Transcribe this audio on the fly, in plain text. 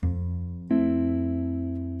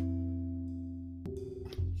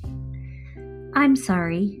I'm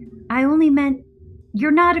sorry. I only meant you're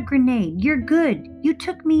not a grenade. You're good. You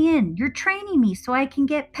took me in. You're training me so I can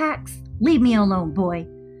get PAX. Leave me alone, boy."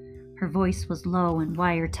 Her voice was low and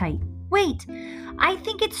wire-tight. "Wait, I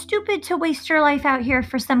think it's stupid to waste your life out here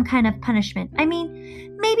for some kind of punishment. I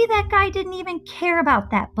mean, maybe that guy didn't even care about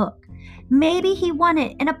that book. Maybe he won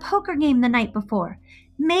it in a poker game the night before.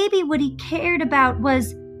 Maybe what he cared about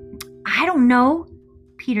was, I don't know,"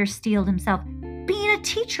 Peter steeled himself, "being a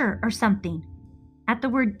teacher or something." At the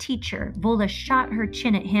word teacher, Vola shot her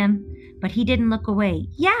chin at him, but he didn't look away.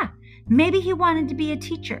 "Yeah, maybe he wanted to be a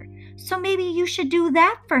teacher. So maybe you should do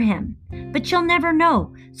that for him. But you'll never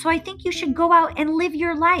know. So I think you should go out and live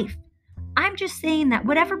your life. I'm just saying that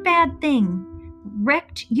whatever bad thing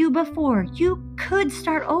wrecked you before, you could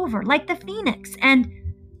start over like the Phoenix. And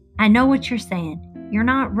I know what you're saying. You're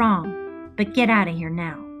not wrong. But get out of here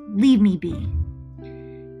now. Leave me be."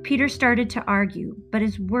 Peter started to argue, but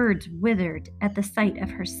his words withered at the sight of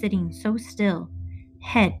her sitting so still,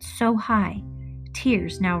 head so high,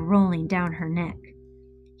 tears now rolling down her neck.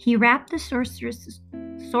 He wrapped the sorceress's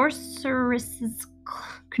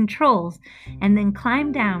controls and then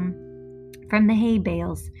climbed down from the hay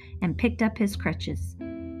bales and picked up his crutches.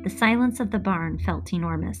 The silence of the barn felt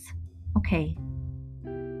enormous. Okay,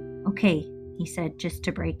 he said, just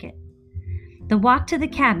to break it. The walk to the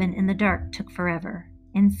cabin in the dark took forever.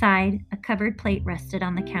 Inside, a covered plate rested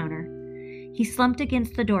on the counter. He slumped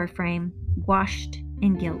against the doorframe, washed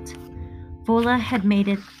in guilt. Vola had made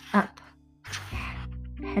it up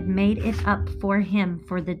for him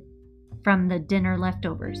from the dinner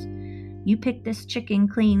leftovers. "You pick this chicken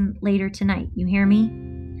clean later tonight, you hear me?"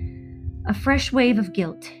 A fresh wave of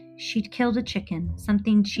guilt. She'd killed a chicken,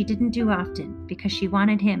 something she didn't do often because she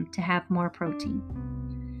wanted him to have more protein.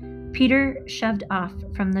 Peter shoved off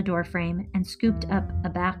from the doorframe and scooped up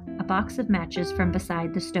a box of matches from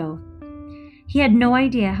beside the stove. He had no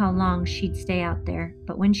idea how long she'd stay out there,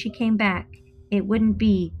 but when she came back, it wouldn't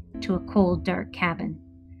be to a cold, dark cabin.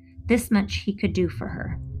 This much he could do for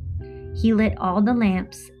her. He lit all the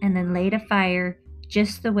lamps and then laid a fire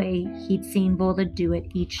just the way he'd seen Vola do it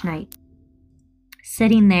each night.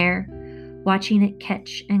 Sitting there, watching it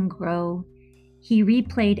catch and grow, he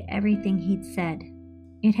replayed everything he'd said.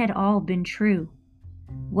 It had all been true.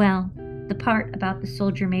 Well, the part about the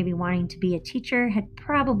soldier maybe wanting to be a teacher had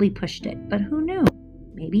probably pushed it, but who knew?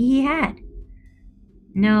 Maybe he had.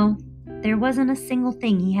 No, there wasn't a single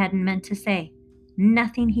thing he hadn't meant to say.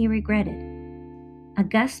 Nothing he regretted. A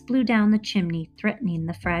gust blew down the chimney, threatening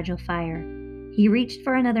the fragile fire. He reached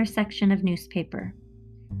for another section of newspaper.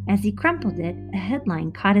 As he crumpled it, a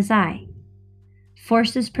headline caught his eye.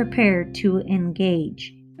 "Forces prepared to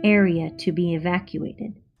engage. Area to be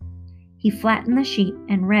evacuated." He flattened the sheet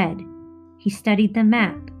and read. He studied the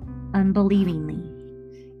map unbelievingly.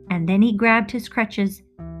 And then he grabbed his crutches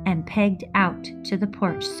and pegged out to the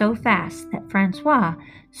porch so fast that Francois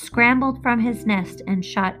scrambled from his nest and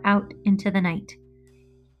shot out into the night.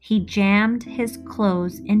 He jammed his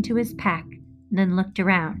clothes into his pack, then looked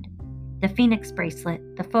around. The Phoenix bracelet,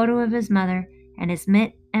 the photo of his mother, and his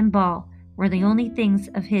mitt and ball were the only things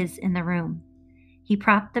of his in the room. He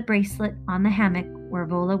propped the bracelet on the hammock where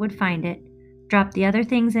Vola would find it, dropped the other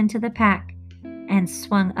things into the pack, and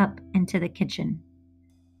swung up into the kitchen.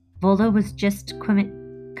 Vola was just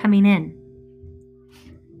coming in.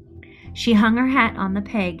 She hung her hat on the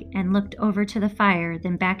peg and looked over to the fire,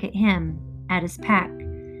 then back at him, at his pack.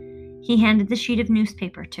 He handed the sheet of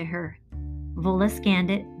newspaper to her. Vola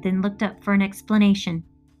scanned it, then looked up for an explanation.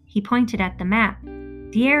 He pointed at the map.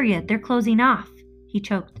 "The area, they're closing off," he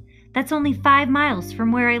choked. "That's only 5 miles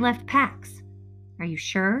from where I left PAX." "Are you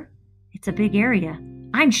sure? It's a big area."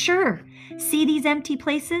 "I'm sure. See these empty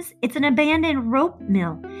places? It's an abandoned rope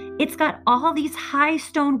mill. It's got all these high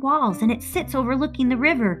stone walls, and it sits overlooking the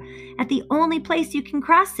river at the only place you can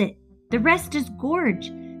cross it. The rest is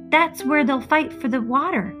gorge. That's where they'll fight for the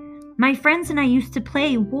water. My friends and I used to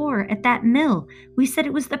play war at that mill. We said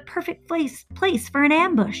it was the perfect place for an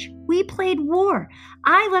ambush. We played war.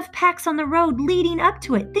 I left PAX on the road leading up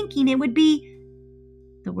to it, thinking it would be..."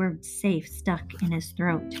 The word safe stuck in his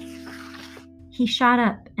throat. He shot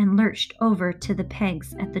up and lurched over to the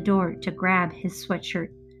pegs at the door to grab his sweatshirt.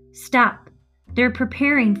 "Stop. They're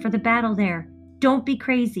preparing for the battle there. Don't be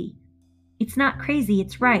crazy." "It's not crazy,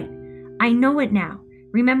 it's right. I know it now.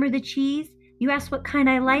 Remember the cheese? You asked what kind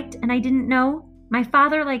I liked and I didn't know? My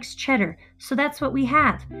father likes cheddar, so that's what we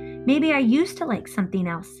have. Maybe I used to like something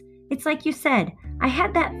else. It's like you said, I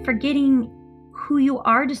had that forgetting who you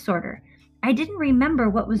are disorder. I didn't remember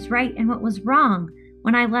what was right and what was wrong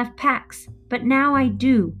when I left PAX, but now I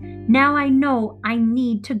do. Now I know I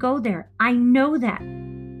need to go there. I know that."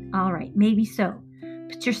 All right, maybe so.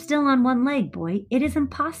 But you're still on one leg, boy. It is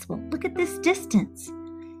impossible. Look at this distance.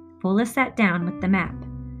 Vola sat down with the map.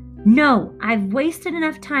 No, I've wasted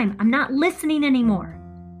enough time. I'm not listening anymore.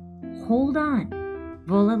 Hold on.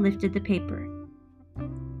 Vola lifted the paper.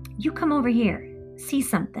 You come over here. See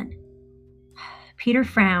something. Peter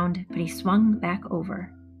frowned, but he swung back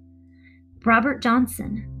over. Robert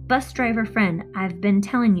Johnson, bus driver friend I've been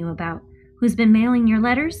telling you about, who's been mailing your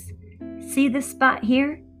letters? See this spot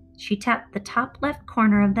here? She tapped the top left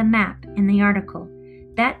corner of the map in the article.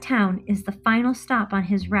 That town is the final stop on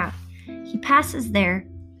his route. He passes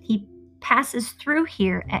through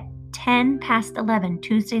here at 10 past 11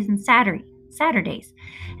 Tuesdays and Saturdays,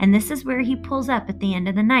 and this is where he pulls up at the end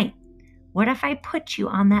of the night. What if I put you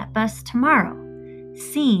on that bus tomorrow?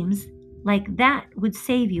 Seems like that would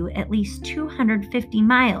save you at least 250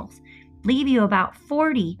 miles, leave you about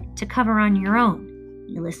 40 to cover on your own.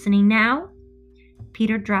 You listening now?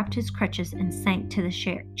 Peter dropped his crutches and sank to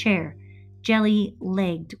the chair,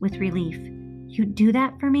 jelly-legged with relief. You'd do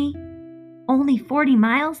that for me? Only 40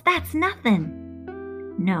 miles? That's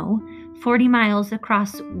nothing. No, 40 miles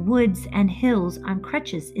across woods and hills on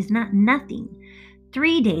crutches is not nothing.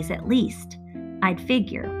 3 days at least, I'd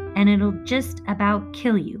figure, and it'll just about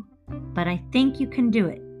kill you. But I think you can do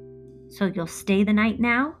it. So you'll stay the night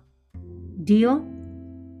now? Deal?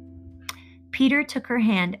 Peter took her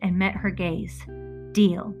hand and met her gaze.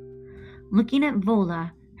 Deal. Looking at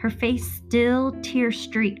Vola, her face still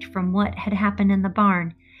tear-streaked from what had happened in the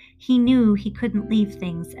barn, he knew he couldn't leave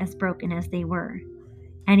things as broken as they were,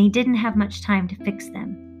 and he didn't have much time to fix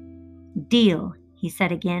them. Deal, he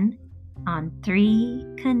said again, on 3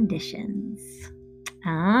 conditions.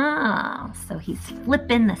 So he's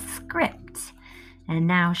flipping the script, and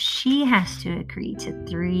now she has to agree to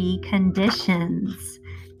 3 conditions.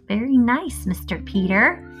 Very nice, Mr.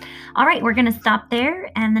 Peter. All right, we're going to stop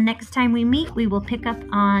there, and the next time we meet, we will pick up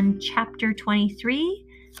on chapter 23,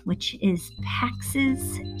 which is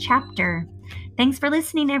PAX's chapter. Thanks for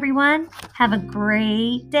listening, everyone. Have a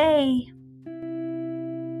great day.